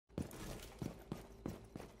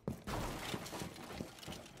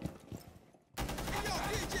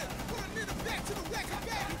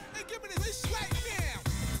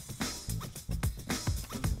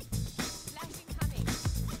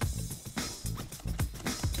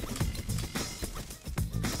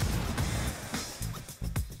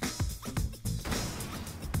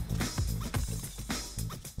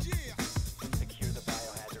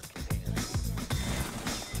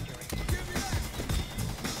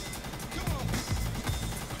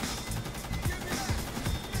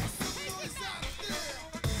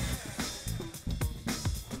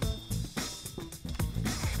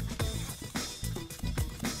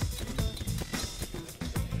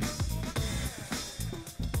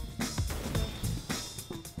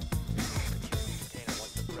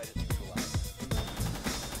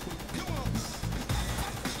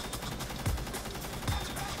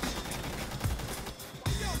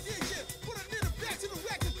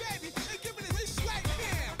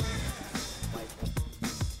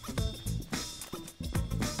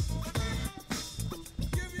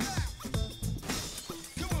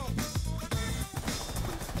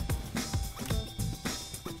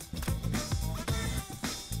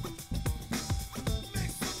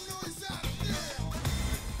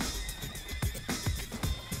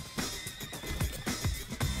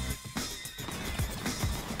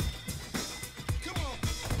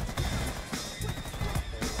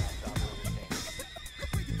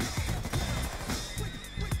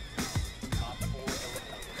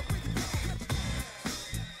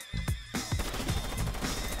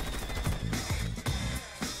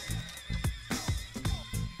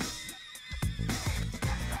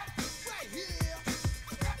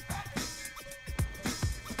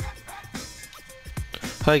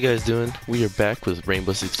How you guys doing? We are back with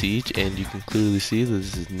Rainbow Six Siege, and you can clearly see that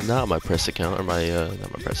this is not my press account, or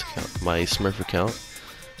not my press account, my Smurf account.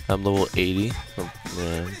 I'm level 80,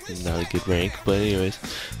 not a good rank, but anyways,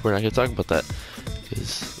 we're not gonna talk about that,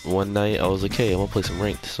 because one night I was like, hey, I wanna play some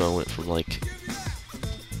ranked, so I went from like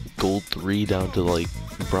gold 3 down to like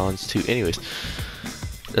bronze 2, anyways,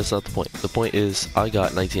 that's not the point. The point is, I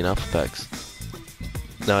got 19 alpha packs.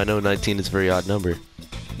 Now I know 19 is a very odd number,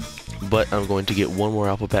 but I'm going to get one more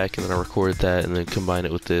alpha pack and then I'll record that and then combine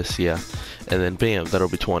it with this, yeah. And then bam, that'll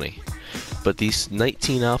be 20. But these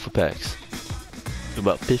 19 alpha packs,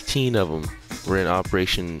 about 15 of them were in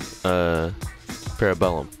Operation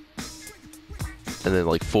Parabellum. And then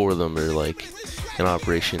like 4 of them are like in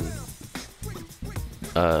Operation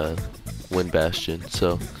Wind Bastion.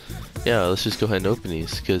 So yeah, let's just go ahead and open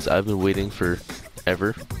these, because I've been waiting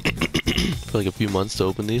forever for like a few months to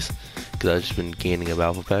open these, because I've just been gaining up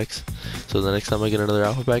alpha packs. So the next time I get another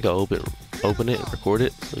alpha pack, I'll open it and record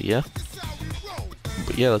it. So yeah.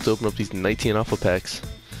 But yeah, let's open up these 19 alpha packs.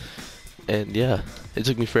 And yeah, it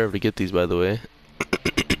took me forever to get these, by the way.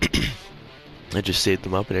 I just saved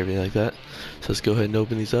them up and everything like that. So let's go ahead and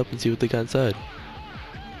open these up and see what they got inside.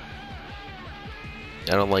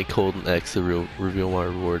 I don't like holding X to reveal my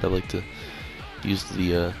reward. I like to use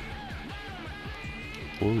the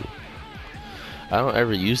ooh. I don't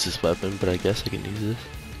ever use this weapon, but I guess I can use this.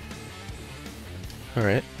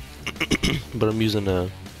 Alright. But I'm using the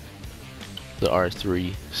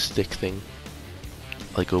R3 stick thing.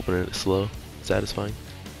 Like opening it slow. Satisfying.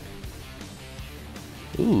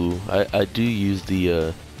 Ooh, I do use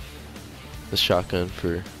the shotgun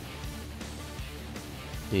for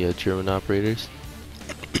the German operators.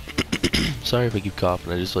 Sorry if I keep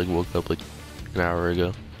coughing, I just like woke up like an hour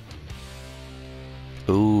ago.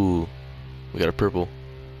 Ooh, we got a purple.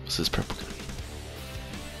 What's this purple gonna be?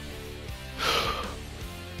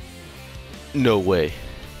 No way.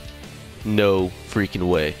 No freaking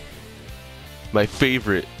way. My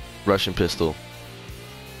favorite Russian pistol.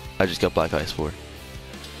 I just got black ice for.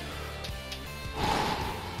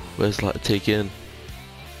 There's a lot to take in.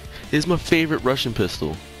 It is my favorite Russian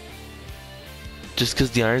pistol. Just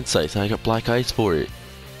because the iron sights, and I got black ice for it.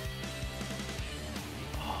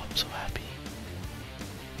 Oh, I'm so happy.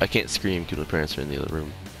 I can't scream because my parents are in the other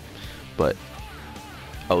room. But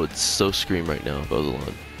I would so scream right now if I was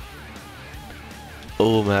alone.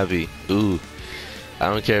 Oh, I'm happy. Ooh. I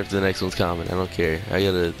don't care if the next one's common. I don't care.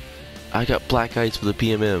 I got black ice for the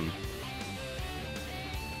PMM.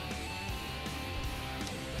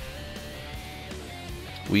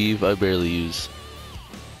 Weave, I barely use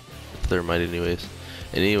thermite anyways.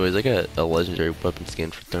 And anyways, I got a legendary weapon skin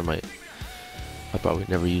for thermite. I probably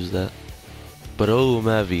never use that. But oh,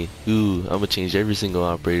 Mavi. Ooh, I'm gonna change every single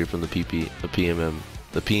operator from the PMM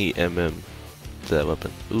to that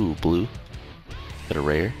weapon. Ooh, blue. Got a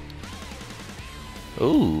rare.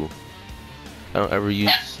 Ooh. I don't ever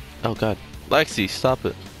use. Oh god. Lexi, stop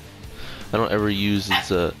it. I don't ever use this,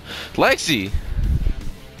 Lexi!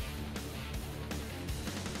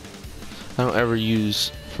 I don't ever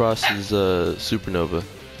use Frost's, Supernova.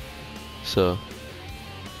 So.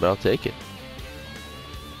 But I'll take it.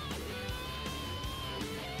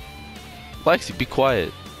 Lexi, be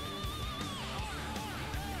quiet.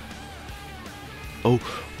 Oh,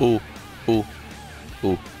 oh, oh,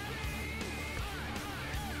 oh.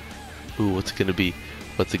 Ooh, what's it gonna be?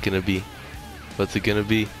 What's it gonna be? What's it gonna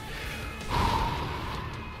be?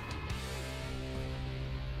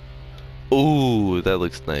 Ooh, that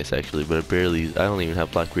looks nice actually, but I don't even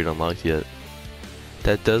have Black Beard unlocked yet.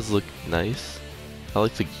 That does look nice. I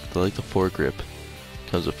like the foregrip.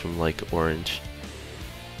 Comes up from like orange.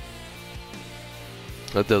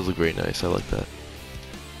 That does look very nice. I like that.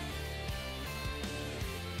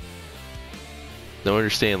 Now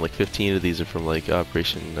understand, like 15 of these are from like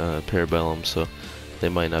Operation Parabellum, so they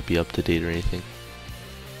might not be up to date or anything.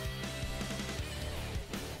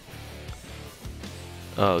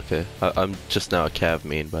 Oh, okay. I'm just now a Cav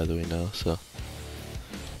main, by the way, now, so.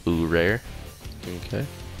 Ooh, rare. Okay.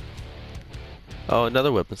 Oh,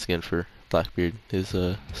 another weapon skin for Blackbeard. His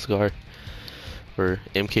Scar. Or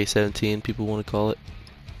MK17, people want to call it.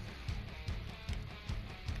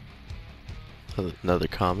 Another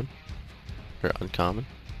common. Or uncommon.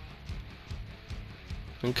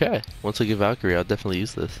 Okay. Once I get Valkyrie, I'll definitely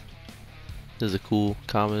use this. This is a cool,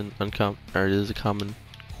 common, uncommon, or it is a common,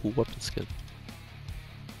 cool weapon skin.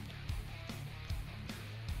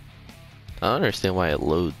 I don't understand why it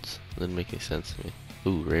loads. It doesn't make any sense to me.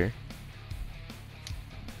 Ooh, rare.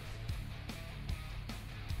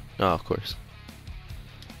 Oh, of course.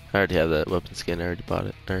 I already have that weapon skin. I already bought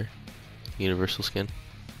it. Or universal skin.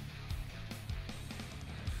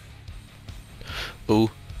 Oh,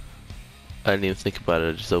 I didn't even think about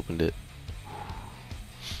it, I just opened it.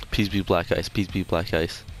 Please be black ice, please be black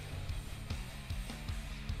ice.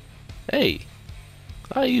 Hey,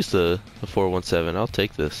 I used the 417, I'll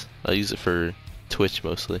take this. I'll use it for Twitch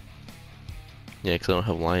mostly. Yeah, because I don't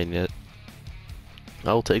have Lion yet.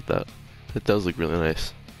 I'll take that. That does look really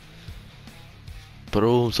nice. But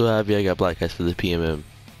oh, I'm so happy I got black ice for the PMM.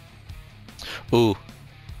 Ooh.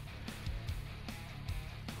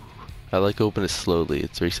 I like to open it slowly,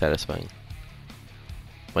 it's very satisfying.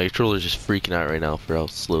 My controller's just freaking out right now for how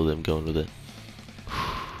slowly I'm going with it.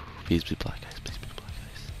 Please be black ice, please be black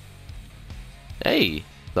ice. Hey!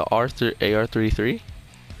 The AR-33?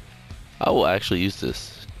 I will actually use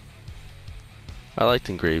this. I like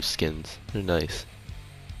engraved skins, they're nice.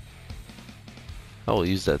 I will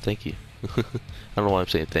use that, thank you. I don't know why I'm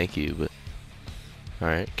saying thank you, but...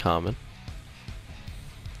 Alright, common.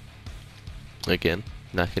 Again,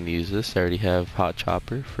 not gonna use this, I already have Hot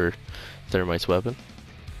Chopper for Thermite's weapon.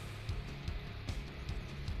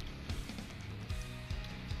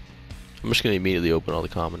 I'm just gonna immediately open all the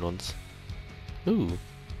common ones. Ooh,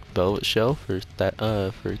 Velvet Shell for that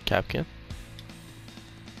for Capcan.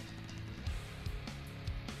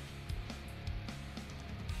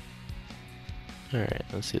 Alright,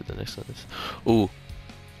 let's see what the next one is. Ooh.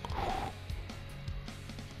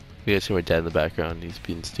 You guys see my dad in the background, he's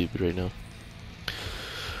being stupid right now.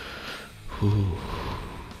 Ooh.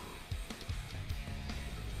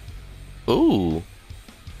 Ooh.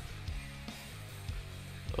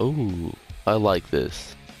 Ooh. I like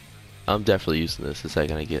this. I'm definitely using this the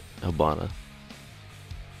second I get Habana.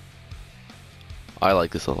 I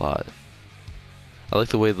like this a lot. I like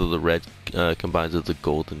the way that the red combines with the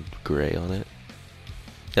gold and gray on it.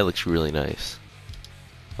 That looks really nice.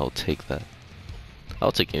 I'll take that.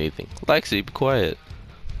 I'll take anything. Lexi, be quiet.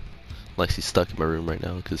 Lexi's stuck in my room right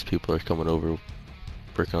now because people are coming over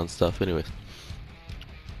working on stuff. Anyways.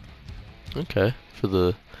 Okay, for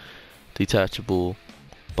the detachable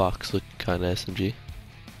box looking kind of SMG.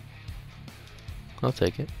 I'll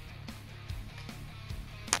take it.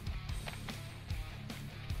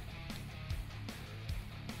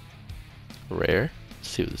 Rare. Let's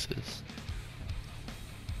see what this is.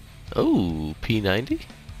 Oh, P90?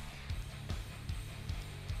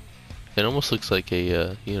 It almost looks like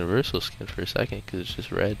a universal skin for a second because it's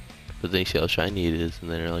just red. But then you see how shiny it is and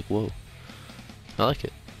then you're like, whoa. I like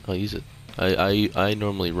it. I'll use it. I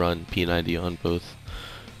normally run P90 on both,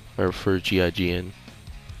 or for GIGN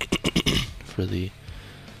for the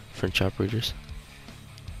French operators.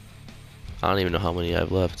 I don't even know how many I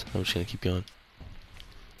have left. I'm just gonna keep going.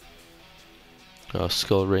 Oh,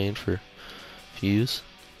 Skull Rain for Fuse.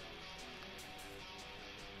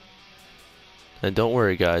 And don't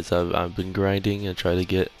worry guys, I've been grinding and trying to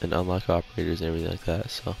get and unlock operators and everything like that,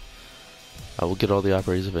 so I will get all the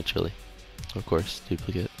operators eventually. Of course,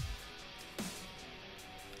 duplicate.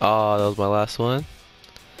 Oh, that was my last one?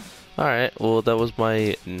 Alright, well that was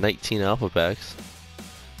my 19 alpha packs.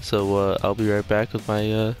 So I'll be right back with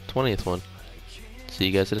my 20th one. See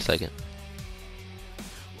you guys in a second.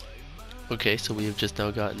 Okay, so we have just now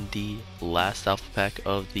gotten the last alpha pack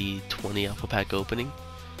of the 20 alpha pack opening.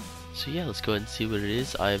 So yeah, let's go ahead and see what it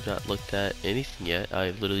is. I have not looked at anything yet.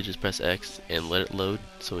 I literally just press X and let it load,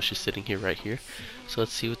 so it's just sitting here right here. So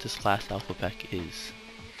let's see what this last alpha pack is.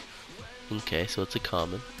 Okay, so it's a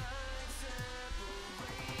common.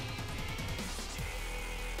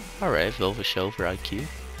 Alright, Velvet Shell for IQ.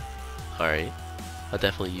 Alright, I'll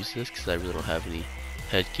definitely use this because I really don't have any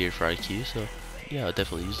headgear for IQ, so yeah, I'll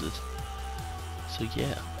definitely use this. So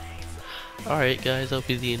yeah. Alright guys, that'll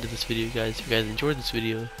be the end of this video guys. If you guys enjoyed this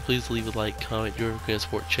video, please leave a like, comment, you're gonna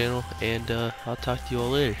support the channel, and I'll talk to you all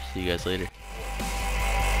later. See you guys later.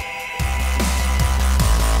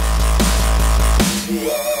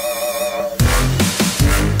 Whoa.